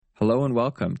Hello and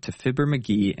welcome to Fibber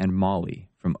McGee and Molly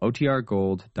from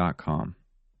OTRGold.com.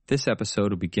 This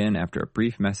episode will begin after a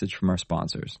brief message from our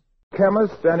sponsors.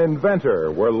 Chemist and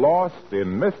inventor were lost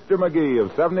in Mr. McGee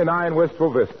of 79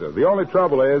 Wistful Vista. The only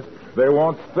trouble is they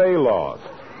won't stay lost.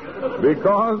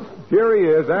 Because here he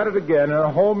is at it again in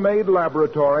a homemade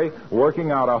laboratory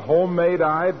working out a homemade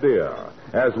idea.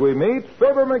 As we meet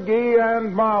Fibber McGee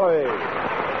and Molly.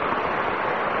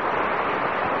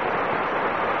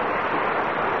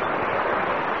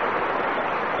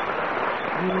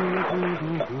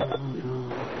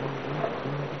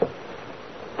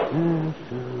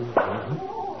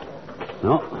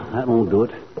 No, that won't do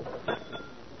it.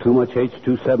 Too much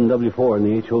H27W4 in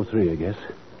the HO3, I guess.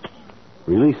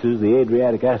 Releases the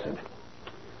Adriatic acid.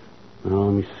 Now,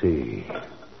 let me see.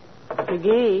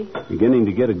 McGee. Beginning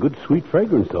to get a good sweet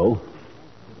fragrance, though.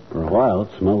 For a while,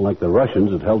 it smelled like the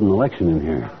Russians had held an election in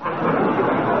here.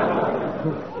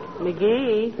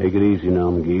 McGee. Take it easy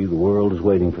now, McGee. The world is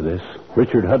waiting for this.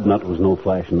 Richard Hudnut was no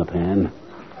flash in the pan.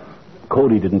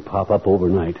 Cody didn't pop up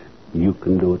overnight. You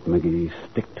can do it, McGee.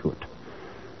 Stick to it.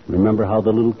 Remember how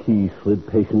the little key slid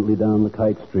patiently down the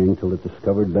kite string till it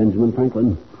discovered Benjamin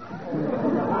Franklin?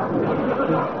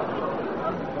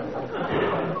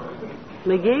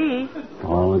 McGee.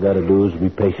 All I got to do is be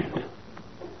patient.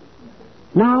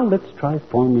 Now let's try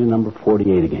formula number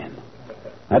 48 again.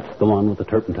 That's the one with the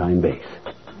turpentine base.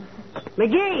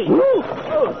 McGee.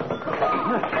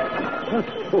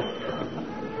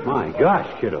 My gosh,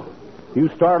 kiddo. You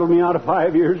startled me out of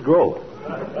 5 years' growth.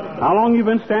 How long you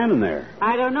been standing there?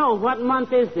 I don't know. What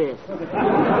month is this? This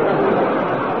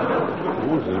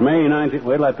is May 19th.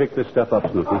 Wait till I pick this stuff up,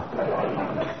 Snooky.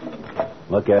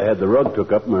 Lucky I had the rug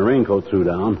took up and my raincoat threw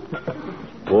down.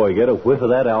 Boy, get a whiff of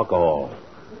that alcohol.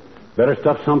 Better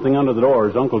stuff something under the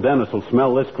doors. Uncle Dennis will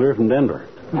smell this clear from Denver.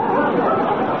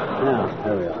 Now,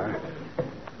 there we are.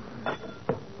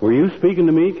 Were you speaking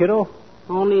to me, kiddo?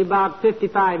 Only about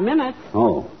 55 minutes.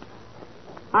 Oh.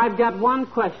 I've got one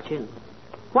question.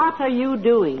 What are you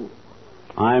doing?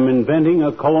 I'm inventing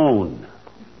a cologne.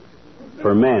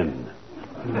 For men.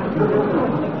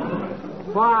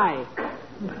 Why?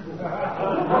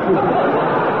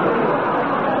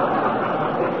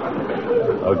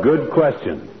 A good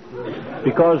question.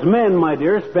 Because men, my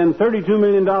dear, spend $32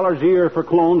 million a year for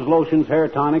colognes, lotions, hair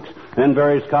tonics, and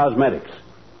various cosmetics.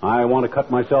 I want to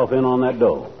cut myself in on that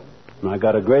dough. And I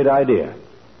got a great idea.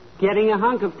 Getting a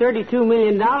hunk of $32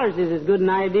 million is as good an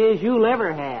idea as you'll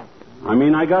ever have.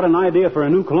 I got an idea for a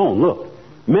new cologne. Look,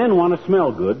 men want to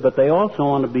smell good, but they also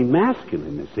want to be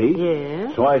masculine, you see?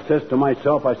 Yes. So I says to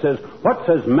myself, what's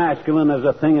as masculine as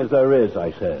a thing as there is,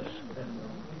 I says.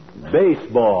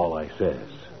 Baseball, I says.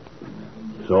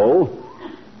 So,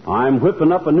 I'm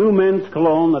whipping up a new men's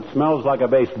cologne that smells like a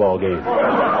baseball game.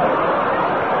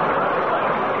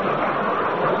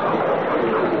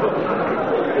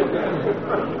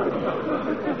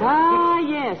 Ah,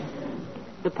 yes.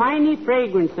 The piney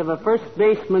fragrance of a first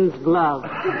baseman's glove.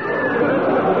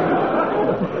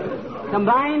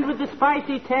 Combined with the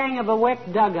spicy tang of a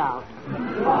wet dugout.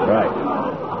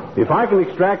 Right. If I can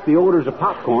extract the odors of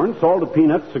popcorn, salted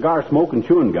peanuts, cigar smoke, and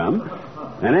chewing gum,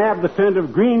 and add the scent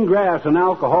of green grass and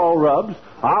alcohol rubs,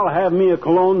 I'll have me a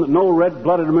cologne that no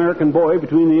red-blooded American boy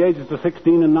between the ages of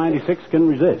 16 and 96 can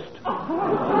resist.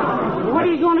 What are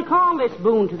you going to call this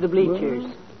boon to the bleachers?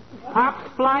 Pop's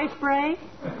Fly Spray?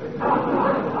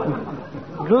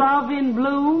 Glove in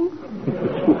Bloom?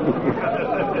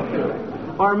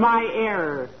 Or My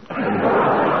Error?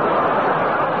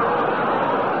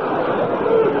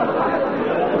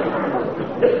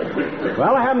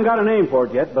 Well, I haven't got a name for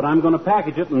it yet, but I'm going to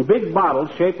package it in big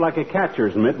bottles shaped like a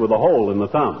catcher's mitt with a hole in the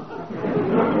thumb.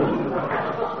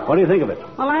 What do you think of it?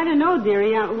 Well, I don't know,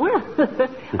 dearie.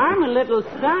 I'm a little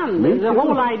stunned. The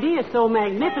whole idea is so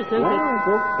magnificent that...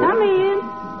 Come in.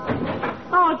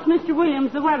 Oh, it's Mr.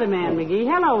 Williams, the weatherman, McGee.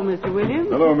 Hello, Mr. Williams.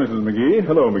 Hello, Mrs. McGee.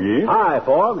 Hello, McGee. Hi,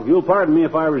 Fogg. You'll pardon me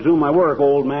if I resume my work,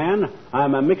 old man.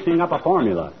 I'm mixing up a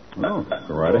formula. Oh,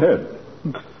 go right ahead.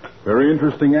 Very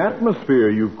interesting atmosphere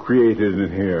you've created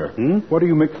in here. What are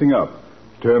you mixing up?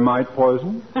 Termite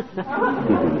poison?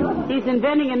 He's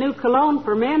inventing a new cologne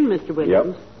for men, Mr.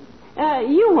 Williams. Yep.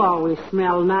 You always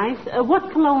smell nice.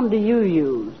 What cologne do you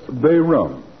use? Bay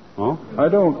rum. Oh? I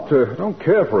don't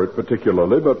care for it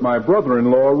particularly, but my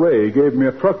brother-in-law, Ray, gave me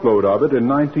a truckload of it in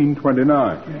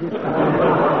 1929.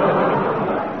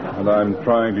 And I'm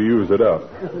trying to use it up.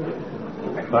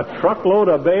 A truckload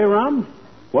of bay rum?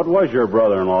 What was your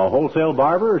brother-in-law, a wholesale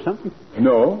barber or something?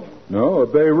 No, a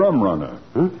bay rum runner.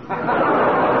 Huh?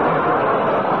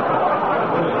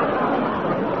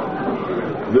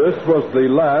 This was the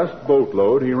last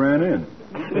boatload he ran in.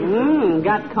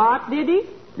 Got caught, did he?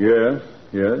 Yes.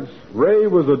 Ray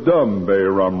was a dumb bay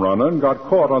rum runner and got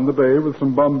caught on the bay with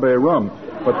some Bombay rum.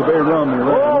 But the bay rum...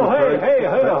 Hey,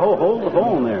 hold the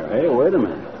phone there. Hey, wait a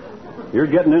minute. You're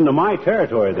getting into my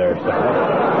territory there, sir.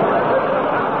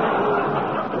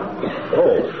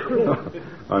 Oh,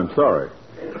 I'm sorry.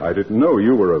 I didn't know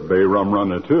you were a bay rum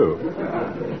runner, too.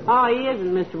 Oh, he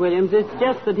isn't, Mr. Williams. It's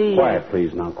just that he... Quiet,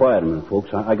 please, now. Quiet a minute,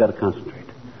 folks. I got to concentrate.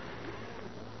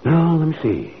 Now, let me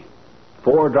see.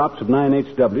 4 drops of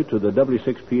 9HW to the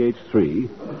W6PH3.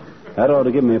 That ought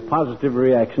to give me a positive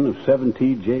reaction of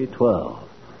 7TJ12.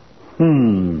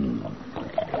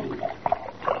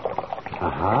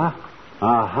 Aha.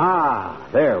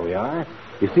 There we are.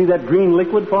 You see that green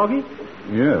liquid, Foggy?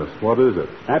 Yes, what is it?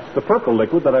 That's the purple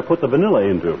liquid that I put the vanilla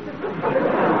into.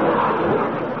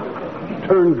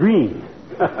 Turned green.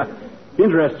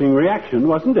 Interesting reaction,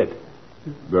 wasn't it?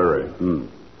 Very.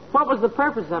 What was the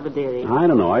purpose of it, dearie? I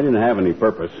don't know. I didn't have any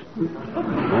purpose.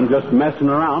 I'm just messing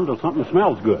around till something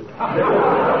smells good.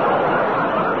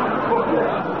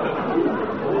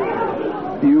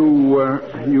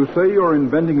 You say you're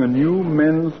inventing a new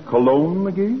men's cologne,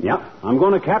 McGee? Yep. I'm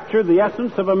going to capture the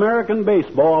essence of American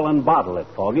baseball and bottle it,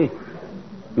 Foggy.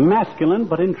 Masculine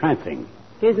but entrancing.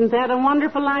 Isn't that a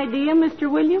wonderful idea,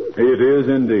 Mr. Williams? It is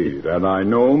indeed, and I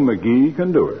know McGee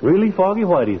can do it. Really, Foggy?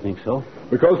 Why do you think so?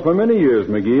 Because for many years,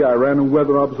 McGee, I ran a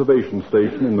weather observation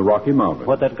station in the Rocky Mountains.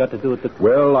 What that got to do with the...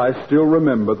 Well, I still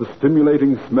remember the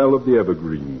stimulating smell of the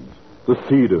evergreens, the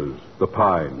cedars, the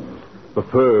pines, the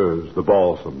firs, the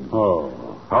balsams. Oh.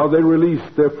 How they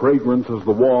released their fragrance as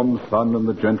the warm sun and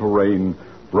the gentle rain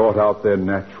brought out their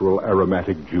natural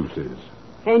aromatic juices.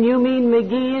 And you mean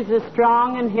McGee is as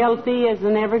strong and healthy as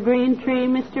an evergreen tree,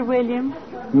 Mr. Williams?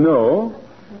 No,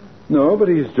 but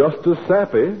he's just as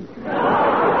sappy.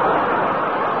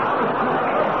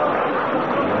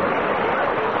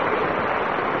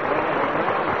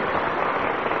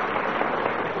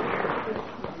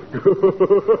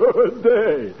 Good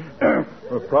day.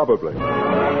 Probably. Well,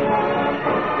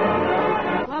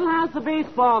 how's the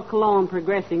baseball cologne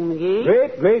progressing, McGee?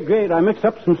 Great. I mixed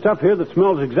up some stuff here that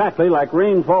smells exactly like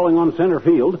rain falling on center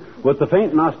field with the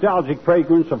faint nostalgic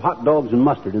fragrance of hot dogs and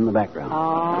mustard in the background.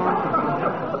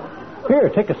 Oh. Here,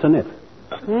 take a sniff.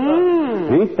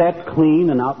 Ain't that clean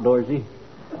and outdoorsy?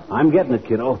 I'm getting it,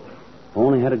 kiddo.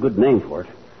 Only had a good name for it.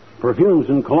 Perfumes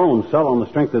and colognes sell on the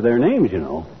strength of their names, you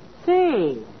know.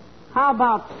 Say, how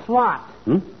about SWAT?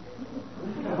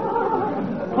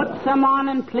 Put some on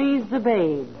and please the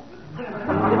babe.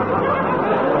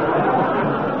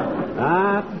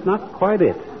 That's not quite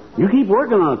it. You keep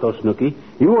working on it, though, Snooky.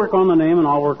 You work on the name, and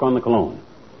I'll work on the cologne.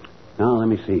 Now, let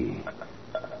me see.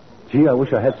 Gee, I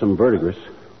wish I had some verdigris.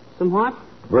 Some what?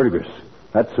 Verdigris.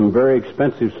 That's some very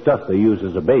expensive stuff they use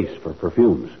as a base for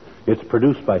perfumes. It's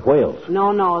produced by whales.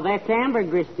 No, that's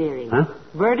ambergris, dearie. Huh?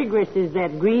 Verdigris is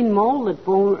that green mold that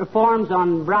forms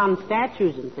on bronze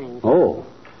statues and things. Oh.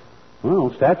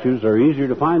 Well, statues are easier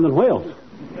to find than whales.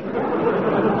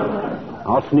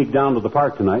 I'll sneak down to the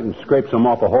park tonight and scrape some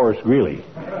off of Horace Greeley.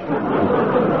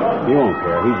 He won't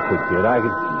care. He's a quick kid.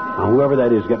 Now, whoever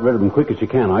that is, get rid of him quick as you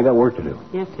can. I got work to do.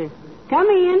 Yes, sir. Come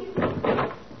in.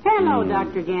 Hello,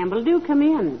 Dr. Gamble. Do come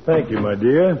in. Thank you, my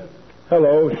dear.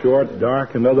 Hello, short,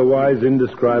 dark, and otherwise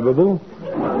indescribable.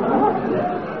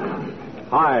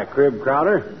 Hi, Crib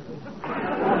Crowder.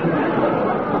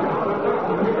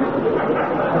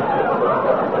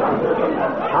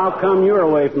 How come you're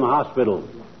away from the hospital?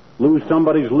 Lose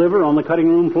somebody's liver on the cutting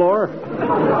room floor?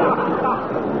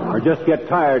 Or just get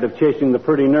tired of chasing the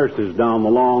pretty nurses down the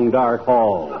long, dark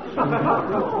halls?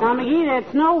 Now, McGee,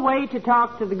 that's no way to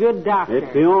talk to the good doctor.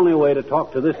 It's the only way to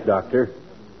talk to this doctor.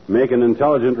 Make an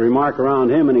intelligent remark around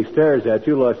him, and he stares at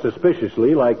you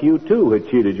suspiciously like you, too, had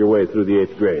cheated your way through the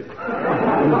 8th grade.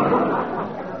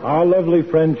 Our lovely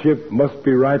friendship must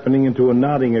be ripening into a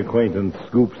nodding acquaintance,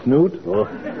 Scoop Snoot. Oh.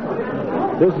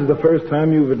 This is the first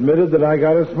time you've admitted that I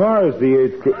got as far as the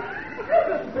 8th grade.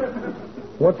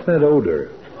 What's that odor?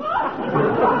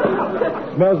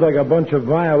 Smells like a bunch of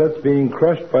violets being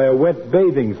crushed by a wet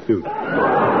bathing suit.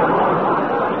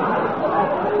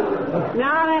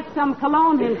 Now, that's some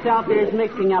cologne himself is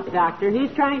mixing up, Doctor.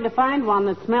 He's trying to find one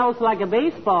that smells like a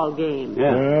baseball game.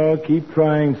 Yeah. Well, keep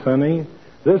trying, Sonny.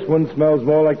 This one smells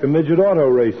more like the midget auto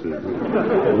races.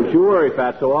 Don't you worry,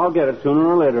 Fatso. I'll get it. Sooner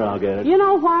or later, I'll get it. You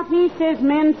know what? He says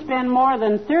men spend more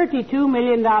than $32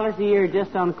 million a year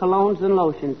just on colognes and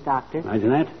lotions, Doctor.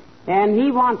 Imagine that. And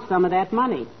he wants some of that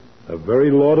money. A very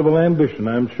laudable ambition,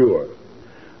 I'm sure.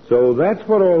 So that's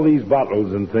what all these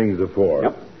bottles and things are for.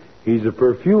 Yep. He's a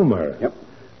perfumer. Yep.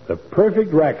 The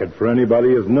perfect racket for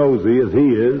anybody as nosy as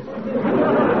he is.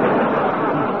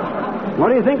 What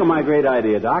do you think of my great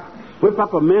idea, Doc? Whip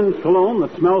up a men's cologne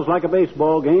that smells like a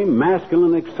baseball game,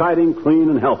 masculine, exciting, clean,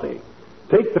 and healthy.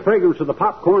 Take the fragrance of the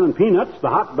popcorn and peanuts, the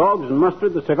hot dogs and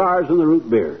mustard, the cigars and the root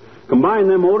beer. Combine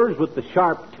them odors with the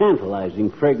sharp, tantalizing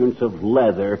fragrance of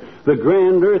leather, the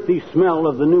grand, earthy smell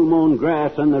of the new-mown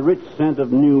grass, and the rich scent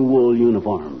of new wool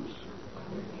uniforms.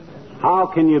 How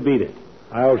can you beat it?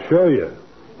 I'll show you.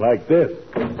 Like this.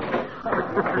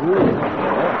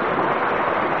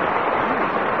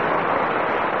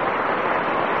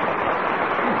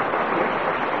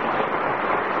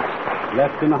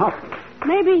 Left in a huff.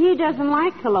 Maybe he doesn't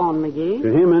like cologne, McGee.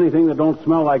 To him, anything that don't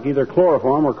smell like either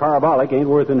chloroform or carbolic ain't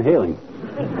worth inhaling.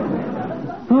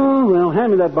 Oh, well,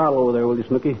 hand me that bottle over there, will you,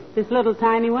 Snooky? This little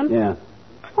tiny one? Yeah.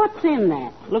 What's in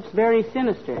that? Looks very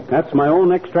sinister. That's my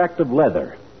own extract of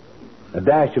leather. A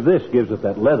dash of this gives it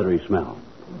that leathery smell.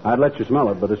 I'd let you smell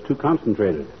it, but it's too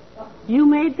concentrated. You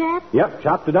made that? Yep,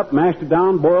 chopped it up, mashed it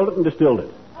down, boiled it, and distilled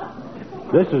it.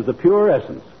 This is the pure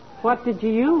essence. What did you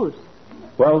use?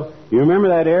 Well, you remember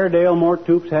that Airedale Mort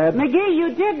Toops had? McGee,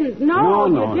 you didn't. No,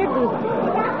 No. you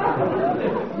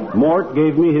didn't. Mort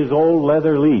gave me his old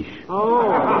leather leash.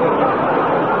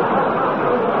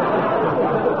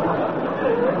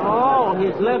 Oh,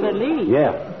 his leather leash.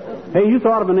 Yeah. Hey, you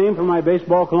thought of a name for my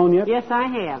baseball cologne yet? Yes, I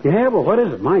have. You have? Well, what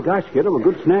is it? My gosh, kiddo, a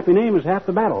good snappy name is half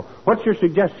the battle. What's your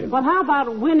suggestion? Well, how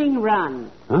about Winning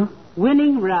Run? Huh?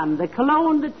 Winning Run, the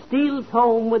cologne that steals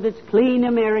home with its clean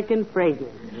American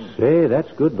fragrance. Say, that's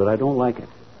good, but I don't like it.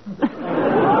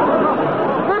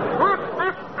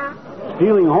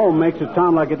 Stealing home makes it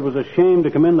sound like it was a shame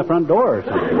to come in the front door or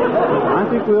something. I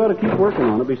think we ought to keep working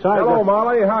on it. Besides... Hello,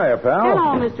 Molly. Hiya, pal.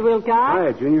 Hello, Mr. Wilcox.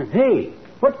 Hiya, Junior. Hey,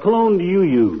 what cologne do you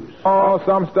use? Oh,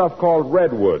 some stuff called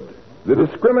Redwood. The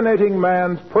discriminating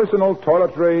man's personal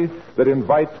toiletry that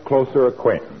invites closer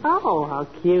acquaintance. Oh, how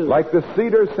cute. Like the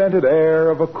cedar-scented air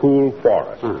of a cool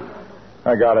forest.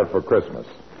 I got it for Christmas.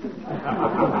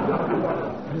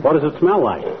 What does it smell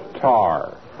like?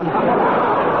 Tar.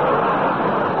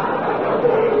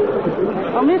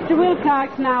 Well, Mr.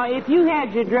 Wilcox, now, if you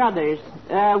had your druthers,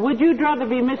 would you rather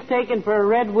be mistaken for a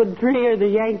redwood tree or the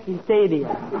Yankee Stadium?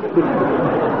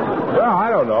 Well, I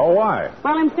don't know. Why?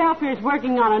 Well, himself here's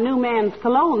working on a new man's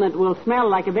cologne that will smell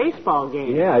like a baseball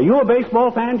game. Yeah, you a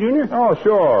baseball fan, Junior? Oh,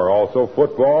 sure. Also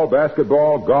football,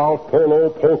 basketball, golf, polo,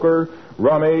 poker,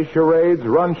 rummy, charades,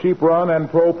 run, sheep run, and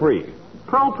pro-pre.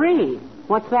 Pro-pre?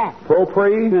 What's that?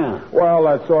 Pro-pre? Yeah. Well,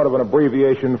 that's sort of an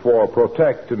abbreviation for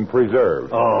protect and preserve.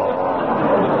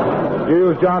 Oh. You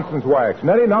use Johnson's wax, and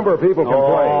any number of people can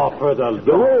play. Oh, for the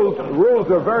rules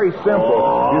are very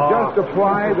simple. You just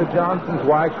apply the Johnson's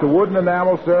wax to wooden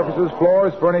enamel surfaces,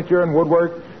 floors, furniture, and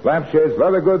woodwork, lampshades,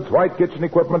 leather goods, white kitchen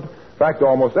equipment. In fact,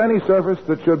 almost any surface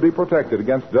that should be protected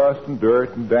against dust and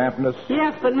dirt and dampness.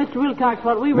 Yes, but Mr. Wilcox,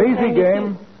 what we were The saying easy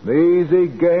game. The easy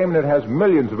game that has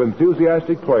millions of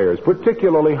enthusiastic players,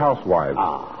 particularly housewives.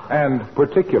 And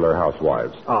particular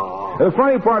housewives. The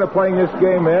funny part of playing this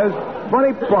game is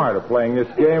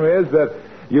that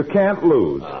you can't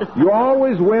lose. You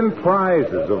always win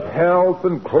prizes of health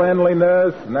and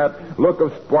cleanliness and that look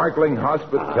of sparkling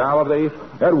hospitality,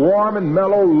 that warm and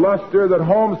mellow luster that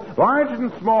homes, large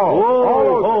and small,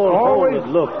 always...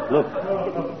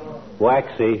 Look.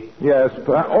 Waxy. Yes.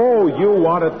 You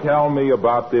want to tell me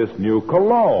about this new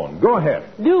cologne. Go ahead.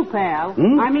 Do, pal.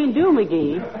 I mean, do,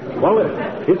 McGee. Well,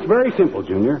 it's very simple,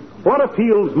 Junior. What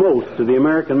appeals most to the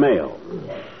American male?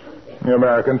 The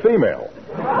American female.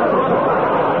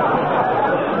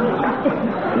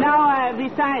 Now,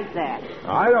 besides that.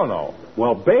 I don't know.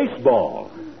 Well, baseball.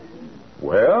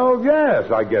 Well,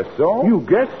 yes, I guess so. You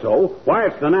guess so? Why,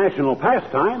 it's the national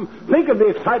pastime. Think of the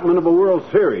excitement of a World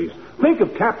Series. Think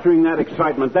of capturing that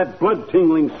excitement, that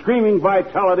blood-tingling, screaming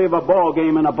vitality of a ball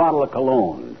game in a bottle of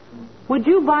cologne. Would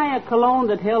you buy a cologne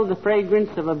that held the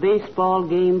fragrance of a baseball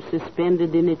game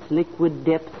suspended in its liquid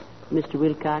depths, Mr.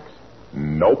 Wilcox?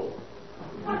 Nope.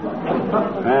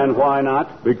 And why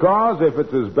not? Because if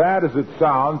it's as bad as it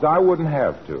sounds, I wouldn't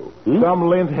have to. Some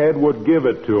linthead would give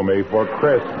it to me for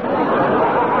Christmas.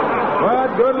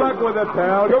 But good luck with it,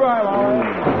 pal. Goodbye,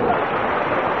 Molly.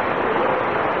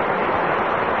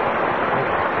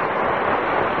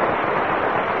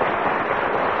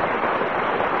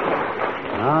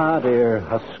 Ah, dear,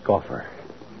 a scoffer.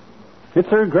 It's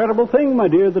a regrettable thing, my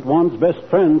dear, that one's best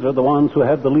friends are the ones who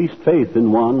have the least faith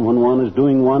in one when one is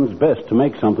doing one's best to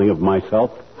make something of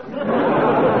myself.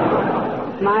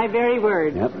 My very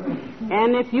words. Yep.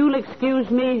 And if you'll excuse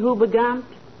me, Hoobagant,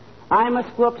 I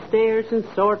must go upstairs and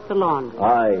sort the laundry.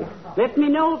 Aye. Let me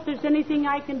know if there's anything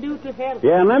I can do to help.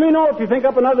 Yeah, and let me know if you think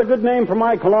up another good name for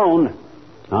my cologne.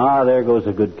 Ah, there goes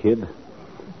a good kid.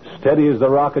 steady as the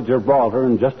Rock of Gibraltar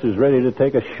and just as ready to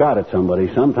take a shot at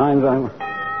somebody. Sometimes I'm...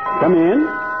 Come in.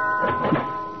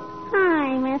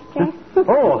 Hi, mister.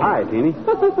 Oh, hi, Teeny.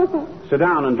 Sit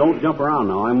down and don't jump around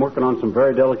now. I'm working on some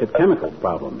very delicate chemical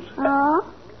problems. Oh?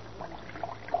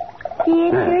 Gee,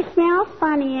 it sure smells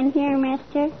funny in here,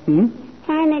 mister.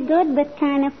 Kind of good, but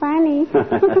kind of funny.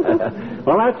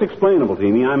 Well, that's explainable,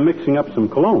 Teeny. I'm mixing up some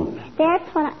cologne. That's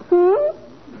what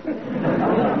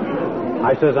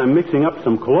I says I'm mixing up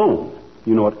some cologne.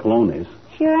 You know what cologne is?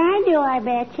 Sure I do, I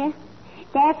betcha.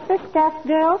 That's the stuff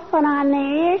girls put on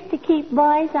their ears to keep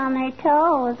boys on their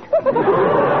toes.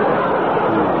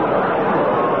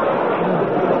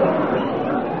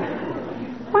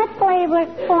 What flavor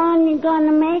cologne you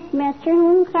gonna make,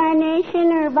 mister?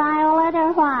 Carnation or violet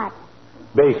or what?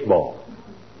 Baseball.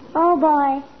 Oh,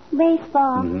 boy.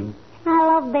 Baseball. Mm-hmm. I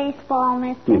love baseball,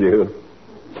 mister. You do?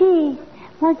 Gee,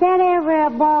 was that ever a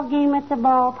ball game at the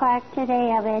ballpark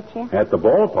today, I bet you? At the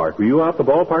ballpark? Were you out the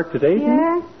ballpark today?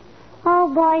 Sure. Oh,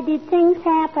 boy, did things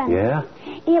happen. Yeah?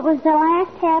 It was the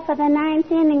last half of the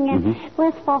ninth inning, and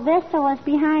Wistful Vista was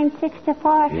behind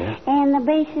 6-4, and the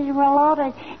bases were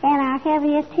loaded, and our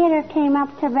heaviest hitter came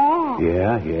up to bat.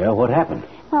 Yeah. What happened?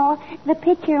 Well, the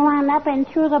pitcher wound up and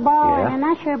threw the ball, and an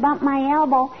usher bumped my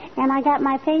elbow, and I got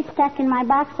my face stuck in my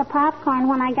box of popcorn.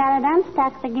 When I got it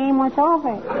unstuck, the game was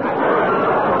over.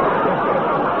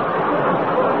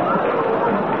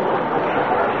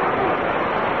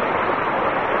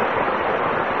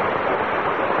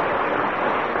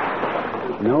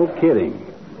 No kidding.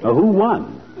 Who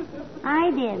won? I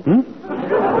did.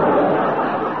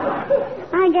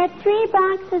 I got 3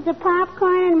 boxes of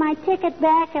popcorn and my ticket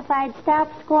back if I'd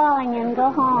stop squalling and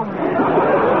go home.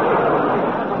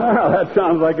 Well, that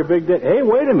sounds like a big day. Hey,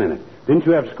 wait a minute. Didn't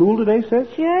you have school today, sis?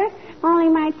 Sure. Only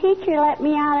my teacher let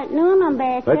me out at noon, I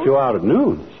bet you. Let you out at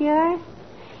noon? Sure.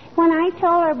 When I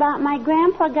told her about my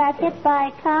grandpa got hit by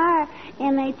a car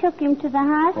and they took him to the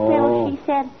hospital, she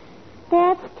said,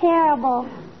 "That's terrible.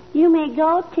 You may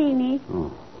go, Teeny."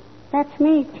 Oh. That's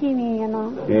me, Teeny, you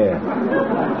know. Yeah.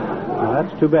 Well,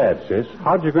 that's too bad, sis.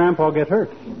 How'd your grandpa get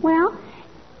hurt? Well,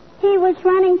 he was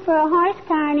running for a horse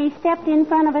car and he stepped in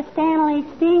front of a Stanley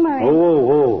steamer.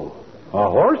 Oh. A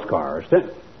horse car?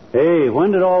 Hey,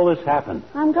 when did all this happen?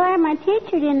 I'm glad my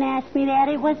teacher didn't ask me that.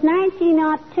 It was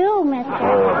 1902, mister.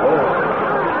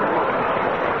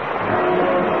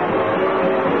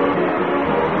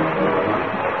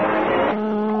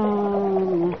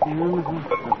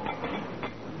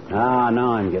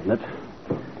 Now I'm getting it.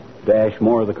 Dash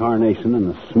more of the carnation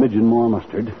and a smidgen more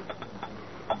mustard.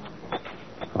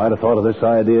 If I'd have thought of this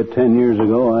idea 10 years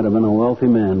ago, I'd have been a wealthy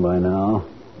man by now.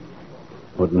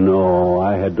 But no,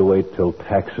 I had to wait till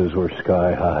taxes were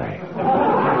sky high.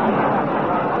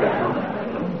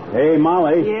 Hey,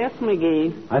 Molly. Yes,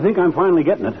 McGee. I think I'm finally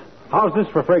getting it. How's this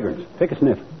for fragrance? Take a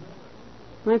sniff.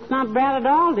 Well, it's not bad at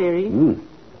all, dearie.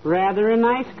 Rather a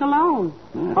nice cologne.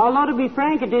 Although, to be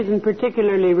frank, it isn't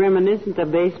particularly reminiscent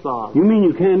of baseball. You mean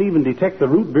you can't even detect the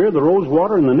root beer, the rose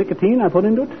water, and the nicotine I put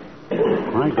into it?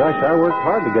 My gosh, I worked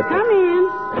hard to get that. Come in.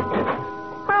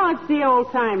 Oh, it's the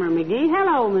old-timer, McGee.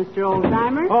 Hello, Mr.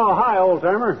 Old-timer. Oh, hi,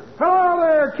 old-timer. Hello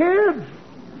there, kids.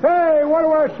 Hey, what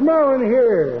do I smell in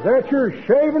here? Is that your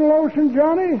shaving lotion,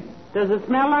 Johnny? Does it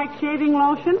smell like shaving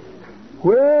lotion?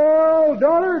 Well,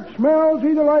 daughter, it smells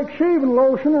either like shaving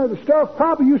lotion or the stuff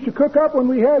Papa used to cook up when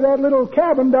we had that little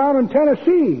cabin down in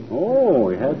Tennessee. Oh,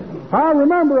 we had... I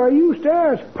remember I used to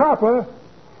ask Papa,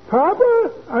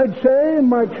 I'd say in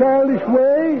my childish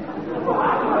way.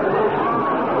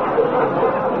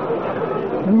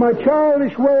 In my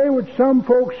childish way, which some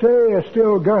folks say I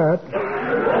still got.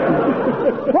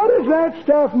 What is that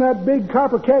stuff in that big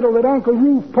copper kettle that Uncle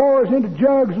Roof pours into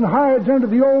jugs and hides under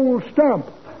the old stump?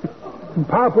 And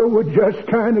Papa would just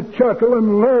kind of chuckle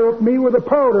and larrup me with a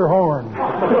powder horn.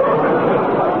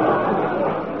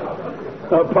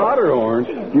 A powder horn?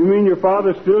 You mean your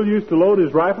father still used to load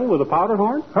his rifle with a powder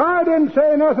horn? I didn't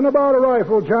say nothing about a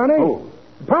rifle, Johnny. Oh.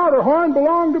 The powder horn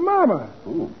belonged to Mama.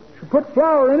 Oh. She put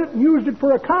flour in it and used it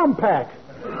for a compact.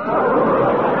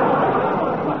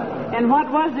 And what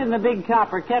was in the big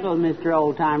copper kettle, Mr.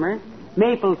 Oldtimer?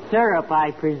 Maple syrup,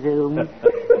 I presume.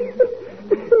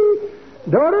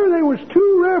 Daughter, there was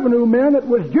 2 revenue men that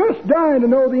was just dying to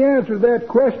know the answer to that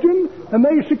question, and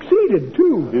they succeeded,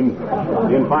 too.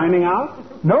 In finding out?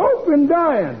 Nope, in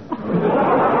dying.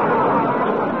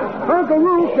 Uncle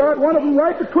Roof got one of them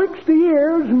right betwixt the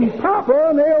ears, and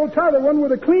Papa nailed the other one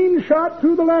with a clean shot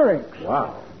through the larynx.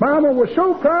 Wow. Mama was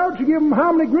so proud she gave him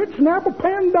hominy grits and apple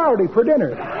pandowdy for dinner.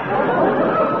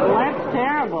 Well, that's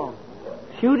terrible.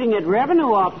 Shooting at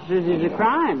revenue officers is a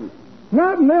crime.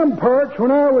 Not in them parts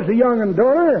when I was a young'un,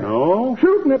 daughter. No?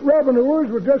 Shooting at revenuers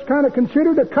was just kind of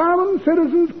considered a common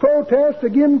citizen's protest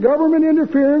against government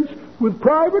interference with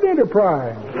private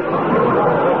enterprise.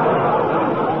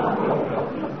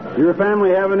 Your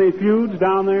family have any feuds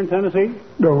down there in Tennessee?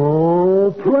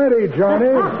 Oh, plenty,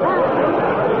 Johnny.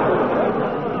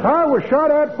 I was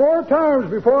shot at 4 times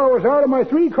before I was out of my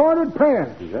 3-cornered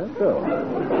pants. Is that so?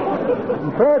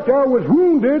 In fact, I was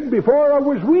wounded before I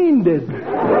was weended.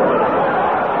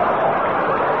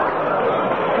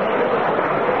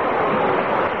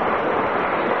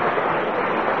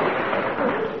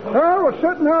 I was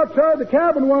sitting outside the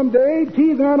cabin one day,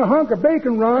 teething on a hunk of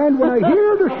bacon rind, when I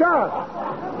heard a shot.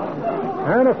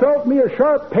 And I felt me a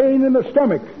sharp pain in the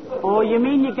stomach. Oh, you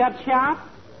mean you got shot?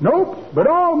 Nope, but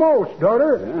almost,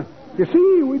 daughter. Yeah. You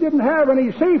see, we didn't have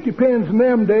any safety pins in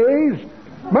them days.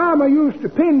 Mama used to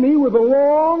pin me with a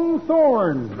long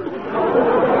thorn.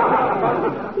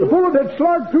 The bullet had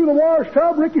slugged through the wash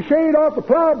tub, ricocheted off the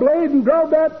plow blade, and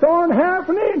drove that thorn half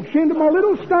an inch into my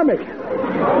little stomach.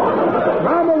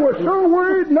 Mama was so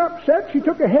worried and upset, she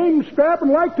took a hang strap and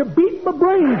liked to beat my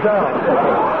brains out.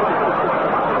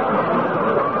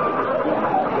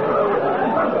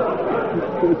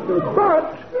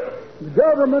 But the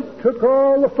government took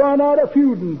all the fun out of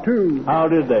feuding, too. How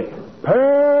did they?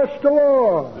 Passed a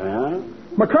law. Yeah?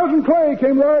 My cousin Clay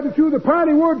came riding through the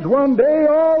piney woods one day,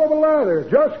 all of a lather,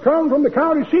 just come from the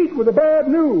county seat with the bad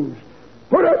news.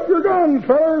 Put up your guns,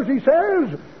 fellas, he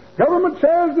says. Government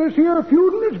says this here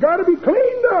feuding has got to be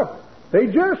cleaned up. They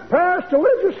just passed a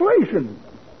legislation.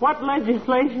 What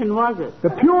legislation was it? The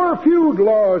pure feud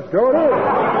laws, daughter.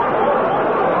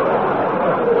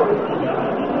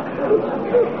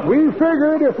 We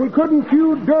figured if we couldn't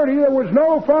feud dirty, there was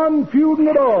no fun feuding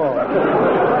at all.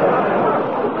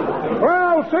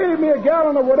 Well, save me a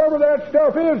gallon of whatever that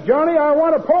stuff is, Johnny. I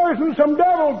want to poison some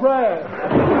devil grass.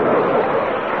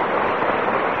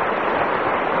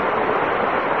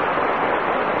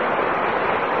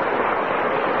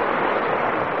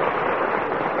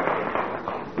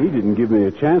 He didn't give me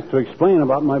a chance to explain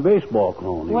about my baseball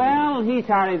clone. Well, he's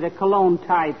hardly the cologne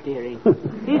type, dearie.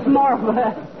 He's more of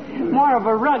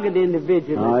a rugged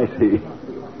individual. I see.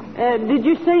 Did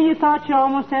you say you thought you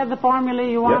almost had the formula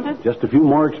you wanted? Yep, just a few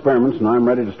more experiments, and I'm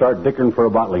ready to start dickering for a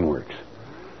bottling works.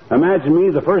 Imagine me,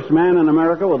 the first man in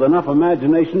America with enough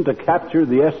imagination to capture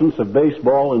the essence of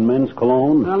baseball in men's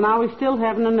cologne. Well, now we still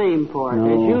haven't a name for it. No.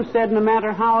 As you said, no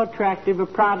matter how attractive a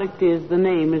product is, the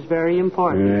name is very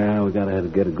important. Yeah, we gotta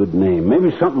get a good name.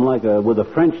 Maybe something like with a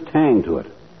French tang to it.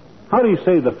 How do you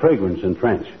say the fragrance in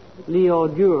French?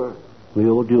 L'odeur.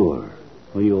 L'odeur.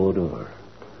 L'odeur.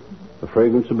 The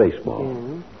fragrance of baseball.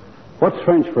 Yeah. What's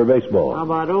French for baseball? How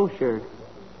about Osher?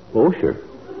 Osher.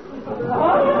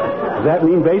 Does that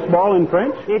mean baseball in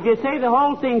French? If you say the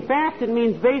whole thing fast, it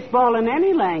means baseball in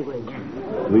any language.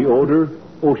 L'odeur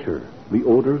Osher.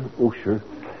 L'odeur Osher.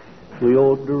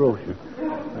 L'odeur Osher.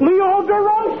 L'odeur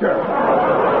Osher!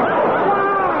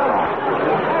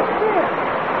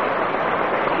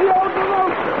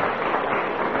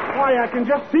 Why, I can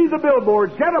just see the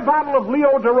billboards. Get a bottle of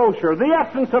Leo DeRocher, the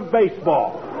essence of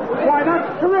baseball. Why,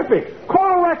 that's terrific.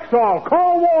 Call Rexall.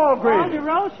 Call Walgreens.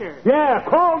 Call DeRocher. Yeah,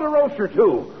 call DeRocher,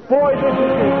 too. Boy, this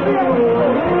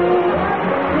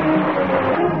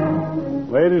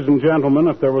is... Ladies and gentlemen,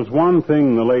 if there was one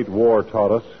thing the late war taught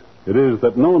us, it is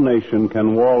that no nation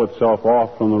can wall itself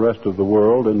off from the rest of the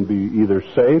world and be either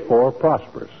safe or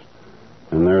prosperous.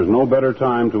 And there's no better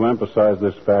time to emphasize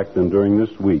this fact than during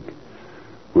this week,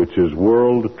 which is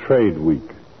World Trade Week.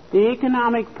 The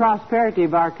economic prosperity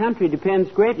of our country depends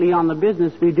greatly on the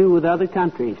business we do with other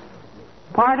countries.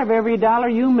 Part of every dollar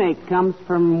you make comes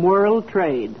from world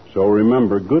trade. So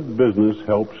remember, good business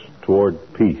helps toward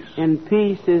peace. And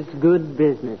peace is good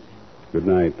business. Good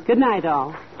night. Good night,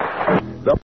 all.